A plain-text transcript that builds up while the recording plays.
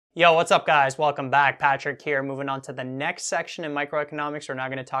Yo, what's up guys? Welcome back. Patrick here. Moving on to the next section in microeconomics. We're now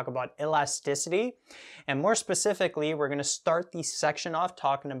going to talk about elasticity. And more specifically, we're going to start the section off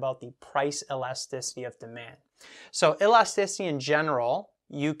talking about the price elasticity of demand. So elasticity in general,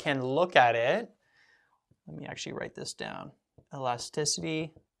 you can look at it. Let me actually write this down.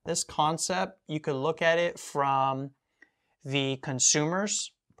 Elasticity, this concept, you could look at it from the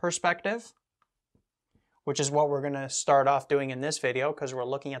consumer's perspective, which is what we're going to start off doing in this video because we're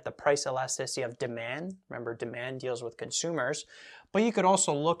looking at the price elasticity of demand. Remember, demand deals with consumers, but you could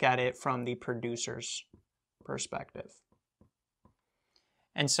also look at it from the producer's perspective.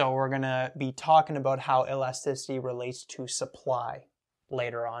 And so we're going to be talking about how elasticity relates to supply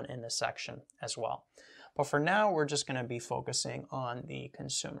later on in the section as well. But for now, we're just going to be focusing on the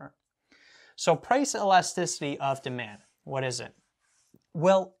consumer. So price elasticity of demand, what is it?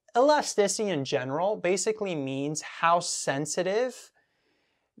 Well, elasticity in general basically means how sensitive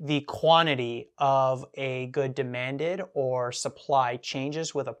the quantity of a good demanded or supply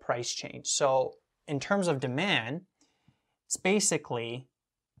changes with a price change. So in terms of demand, it's basically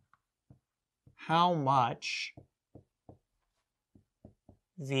how much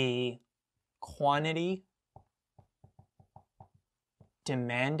the quantity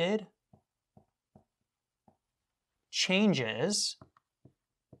demanded changes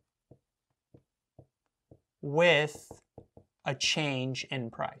with a change in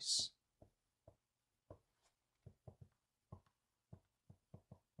price.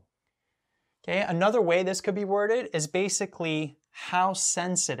 Okay, another way this could be worded is basically how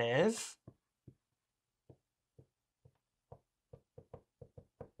sensitive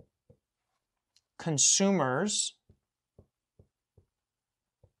consumers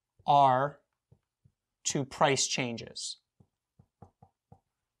are to price changes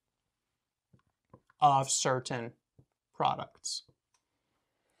of certain products.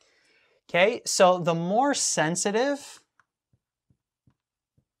 Okay, so the more sensitive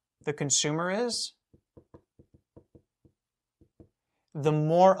the consumer is, the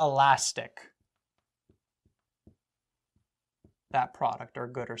more elastic that product or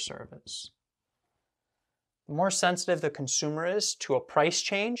good or service. The more sensitive the consumer is to a price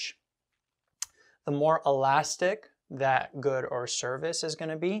change, the more elastic that good or service is going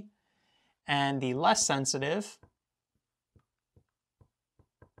to be. And the less sensitive,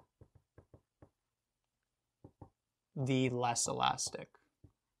 the less elastic.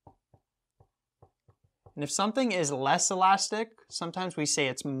 And if something is less elastic, sometimes we say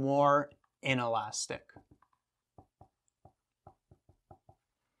it's more inelastic.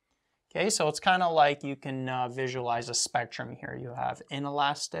 Okay, so it's kind of like you can visualize a spectrum here. You have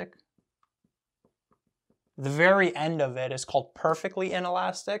inelastic. The very end of it is called perfectly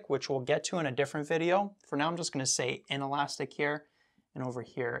inelastic, which we'll get to in a different video. For now, I'm just going to say inelastic here, and over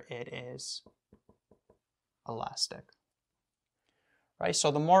here it is elastic. Right? So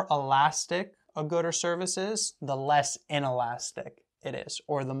the more elastic a good or service is, the less inelastic it is.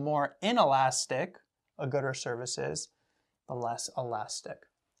 Or the more inelastic a good or service is, the less elastic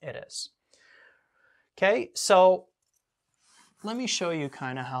it is. Okay, so let me show you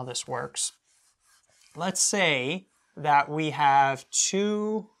kind of how this works. Let's say that we have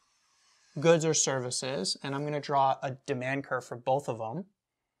two goods or services, and I'm going to draw a demand curve for both of them.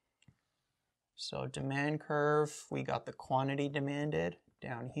 So demand curve, we got the quantity demanded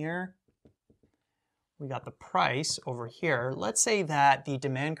down here. We got the price over here. Let's say that the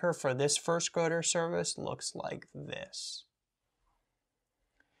demand curve for this first good or service looks like this.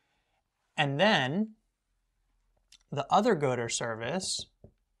 And then the other good or service,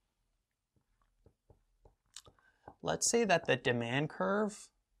 let's say that the demand curve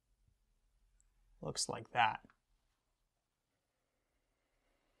looks like that.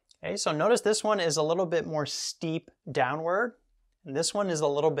 Okay, so notice this one is a little bit more steep downward, and this one is a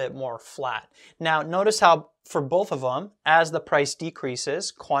little bit more flat. Now, notice how for both of them, as the price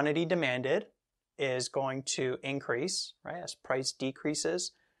decreases, quantity demanded is going to increase, right? As price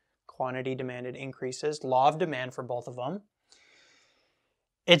decreases, quantity demanded increases. Law of demand for both of them.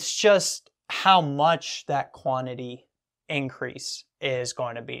 It's just how much that quantity increase is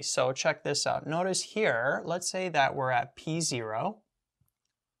going to be. So check this out. Notice here, let's say that we're at P0,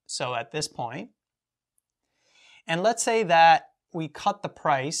 so at this point, and let's say that we cut the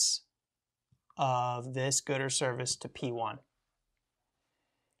price of this good or service to P1,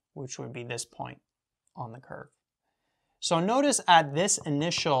 which would be this point on the curve. So notice at this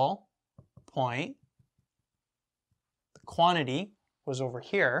initial point, the quantity was over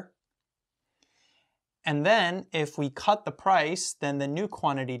here. And then if we cut the price, then the new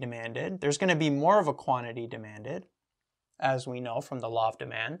quantity demanded, there's going to be more of a quantity demanded as we know from the law of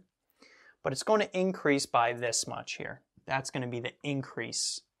demand, but it's going to increase by this much here. That's going to be the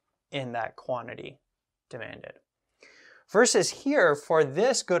increase in that quantity demanded. Versus here, for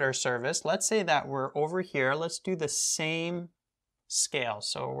this good or service, let's say that we're over here, let's do the same scale.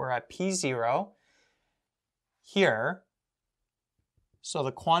 So we're at P0 here. So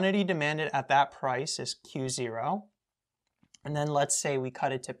the quantity demanded at that price is Q0. And then let's say we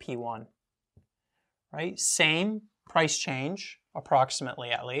cut it to P1, right? Same price change,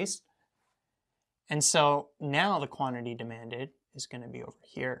 approximately at least. And so now the quantity demanded is going to be over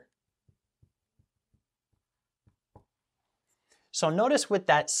here. So notice with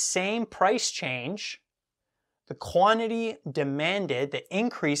that same price change, the quantity demanded, the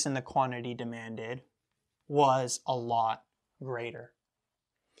increase in the quantity demanded was a lot greater.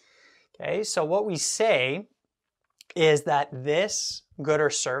 Okay, so what we say is that this good or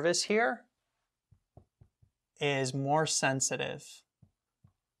service here is more sensitive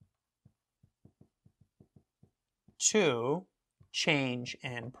to change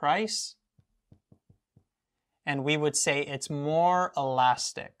in price. And we would say it's more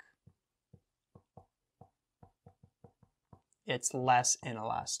elastic. It's less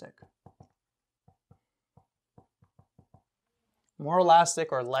inelastic. More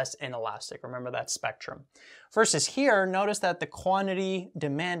elastic or less inelastic. Remember that spectrum. Versus here, notice that the quantity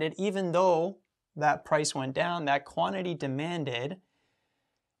demanded, even though that price went down, that quantity demanded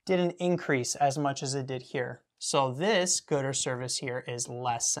didn't increase as much as it did here. So this good or service here is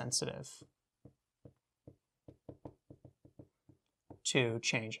less sensitive to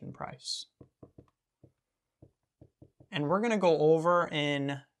change in price. And we're going to go over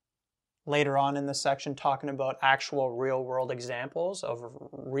later on in the section talking about actual real-world examples of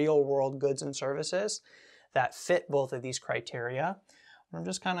real-world goods and services that fit both of these criteria. I'm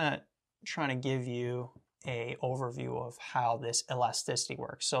just kind of trying to give you an overview of how this elasticity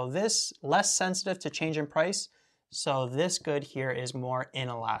works. So this less sensitive to change in price, so this good here is more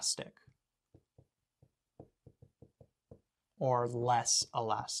inelastic or less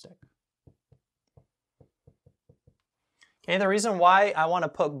elastic. Okay, the reason why I want to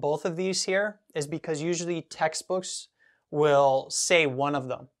put both of these here is because usually textbooks will say one of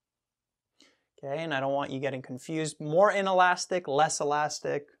them. Okay, and I don't want you getting confused. More inelastic, less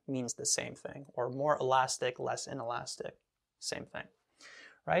elastic means the same thing, or more elastic, less inelastic, same thing.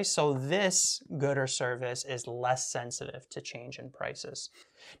 Right? So this good or service is less sensitive to change in prices.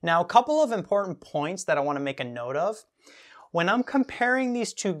 Now, a couple of important points that I want to make a note of. When I'm comparing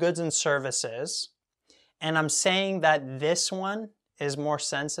these two goods and services, and I'm saying that this one is more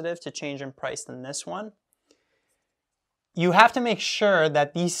sensitive to change in price than this one, you have to make sure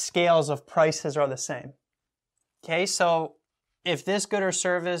that these scales of prices are the same. Okay, so if this good or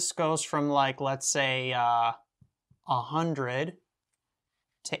service goes from, like, let's say 100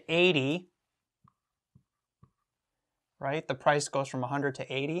 to 80, right? The price goes from 100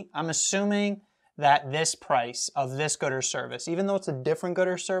 to 80. I'm assuming that this price of this good or service, even though it's a different good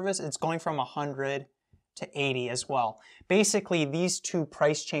or service, it's going from 100 to 80 as well. Basically, these two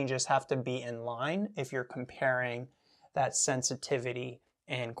price changes have to be in line if you're comparing that sensitivity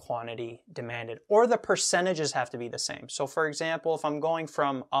and quantity demanded, or the percentages have to be the same. So for example, if I'm going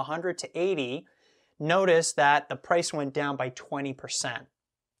from 100 to 80, notice that the price went down by 20%.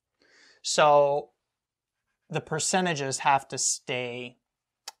 So the percentages have to stay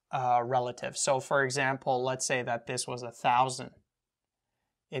relative. So for example, let's say that this was 1,000,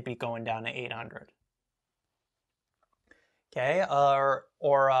 it'd be going down to 800. Okay, or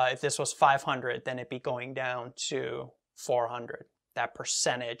if this was 500, then it'd be going down to 400. That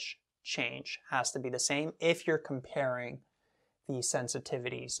percentage change has to be the same if you're comparing the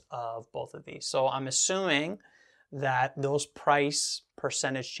sensitivities of both of these. So I'm assuming that those price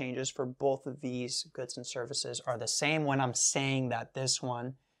percentage changes for both of these goods and services are the same when I'm saying that this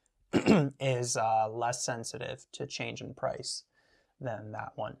one is less sensitive to change in price than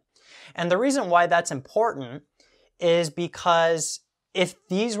that one. And the reason why that's important is because if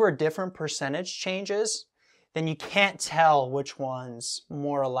these were different percentage changes, then you can't tell which one's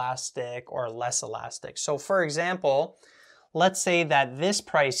more elastic or less elastic. So for example, let's say that this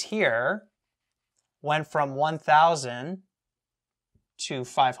price here went from 1,000 to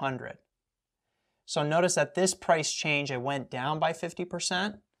 500. So notice that this price change, it went down by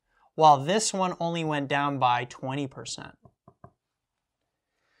 50%, while this one only went down by 20%.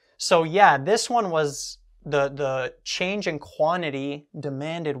 So yeah, this one was the change in quantity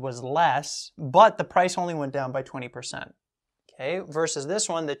demanded was less, but the price only went down by 20%. Okay, versus this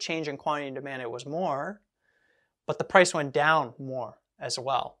one, the change in quantity demanded was more, but the price went down more as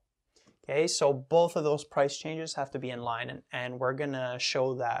well. Okay, so both of those price changes have to be in line, and we're gonna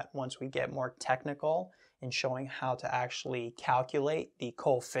show that once we get more technical in showing how to actually calculate the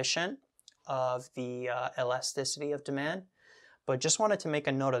coefficient of the elasticity of demand. But just wanted to make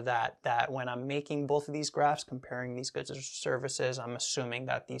a note of that when I'm making both of these graphs, comparing these goods or services, I'm assuming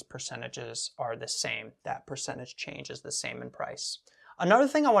that these percentages are the same. That percentage change is the same in price. Another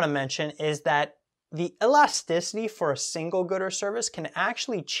thing I want to mention is that the elasticity for a single good or service can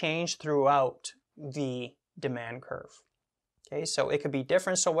actually change throughout the demand curve. Okay, so it could be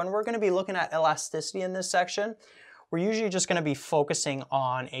different. So when we're going to be looking at elasticity in this section, we're usually just going to be focusing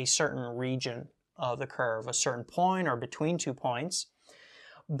on a certain region of the curve, a certain point or between 2 points,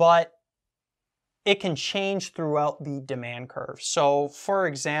 but it can change throughout the demand curve. So for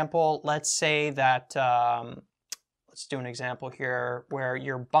example, let's say that, let's do an example here where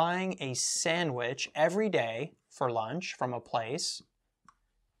you're buying a sandwich every day for lunch from a place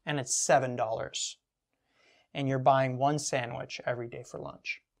and it's $7. And you're buying one sandwich every day for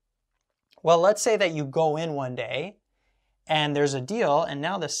lunch. Well, let's say that you go in one day and there's a deal, and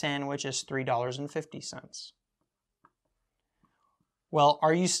now the sandwich is $3.50. Well,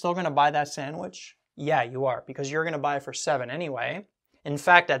 are you still going to buy that sandwich? Yeah, you are, because you're going to buy it for $7 anyway. In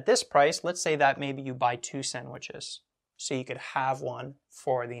fact, at this price, let's say that maybe you buy 2 sandwiches, so you could have one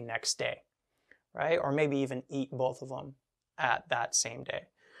for the next day, right? Or maybe even eat both of them at that same day,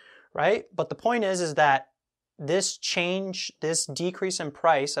 right? But the point is that this change, this decrease in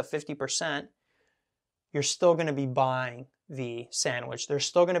price of 50%, you're still going to be buying the sandwich. There's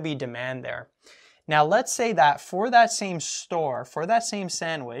still going to be demand there. Now, let's say that for that same store, for that same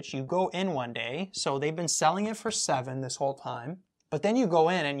sandwich, you go in one day, so they've been selling it for $7 this whole time, but then you go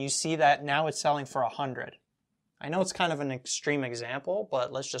in and you see that now it's selling for $100. I know it's kind of an extreme example,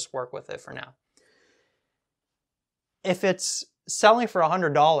 but let's just work with it for now. If it's selling for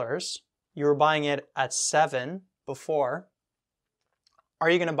 $100, you were buying it at $7 before, are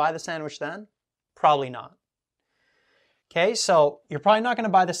you going to buy the sandwich then? Probably not. Okay, so you're probably not going to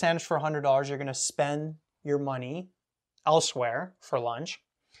buy the sandwich for $100. You're going to spend your money elsewhere for lunch.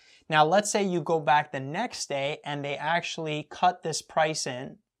 Now, let's say you go back the next day and they actually cut this price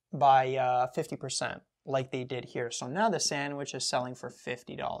in by 50%, like they did here. So now the sandwich is selling for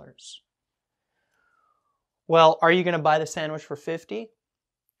 $50. Well, are you going to buy the sandwich for $50?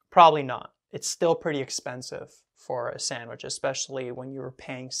 Probably not. It's still pretty expensive for a sandwich, especially when you were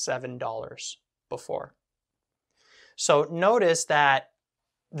paying $7 before. So notice that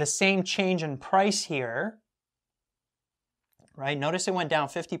the same change in price here, right? Notice it went down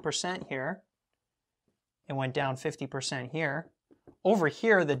 50% here. It went down 50% here. Over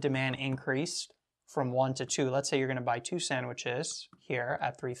here, the demand increased from 1 to 2. Let's say you're going to buy 2 sandwiches here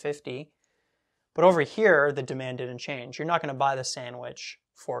at $3.50. But over here, the demand didn't change. You're not going to buy the sandwich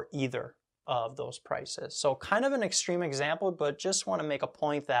for either of those prices. So kind of an extreme example, but just want to make a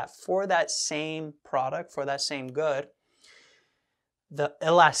point that for that same product, for that same good, the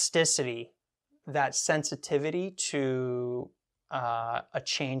elasticity, that sensitivity to a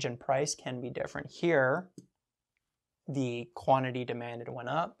change in price can be different. Here, the quantity demanded went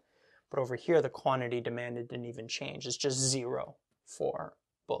up, but over here, the quantity demanded didn't even change. It's just 0 for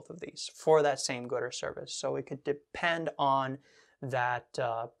both of these, for that same good or service. So it could depend on that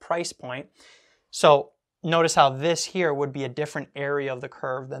price point. So notice how this here would be a different area of the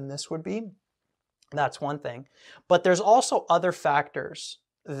curve than this would be. That's one thing. But there's also other factors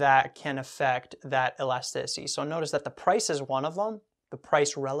that can affect that elasticity. So notice that the price is one of them, the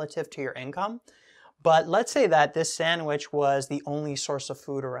price relative to your income. But let's say that this sandwich was the only source of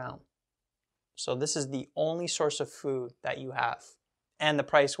food around. So this is the only source of food that you have. And the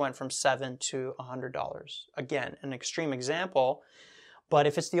price went from $7 to $100. Again, an extreme example, but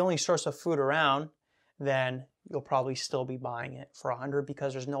if it's the only source of food around, then you'll probably still be buying it for $100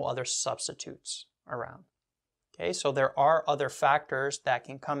 because there's no other substitutes around. Okay, so there are other factors that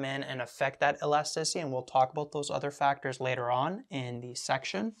can come in and affect that elasticity, and we'll talk about those other factors later on in the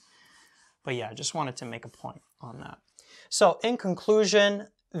section. But yeah, I just wanted to make a point on that. So in conclusion,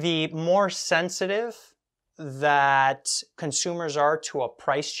 the more sensitive that consumers are to a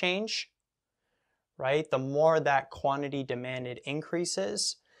price change, right? The more that quantity demanded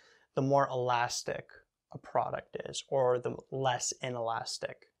increases, the more elastic a product is, or the less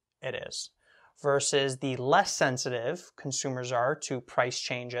inelastic it is. Versus the less sensitive consumers are to price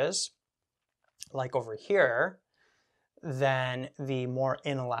changes, like over here, then the more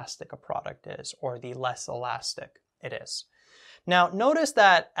inelastic a product is, or the less elastic it is. Now, notice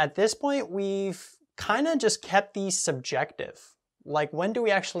that at this point, we've kind of just kept these subjective. Like, when do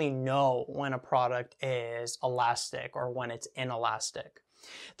we actually know when a product is elastic or when it's inelastic?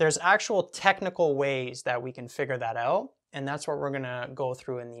 There's actual technical ways that we can figure that out, and that's what we're going to go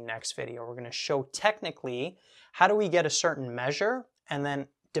through in the next video. We're going to show technically how do we get a certain measure, and then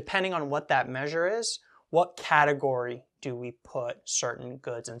depending on what that measure is, what category do we put certain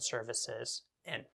goods and services in.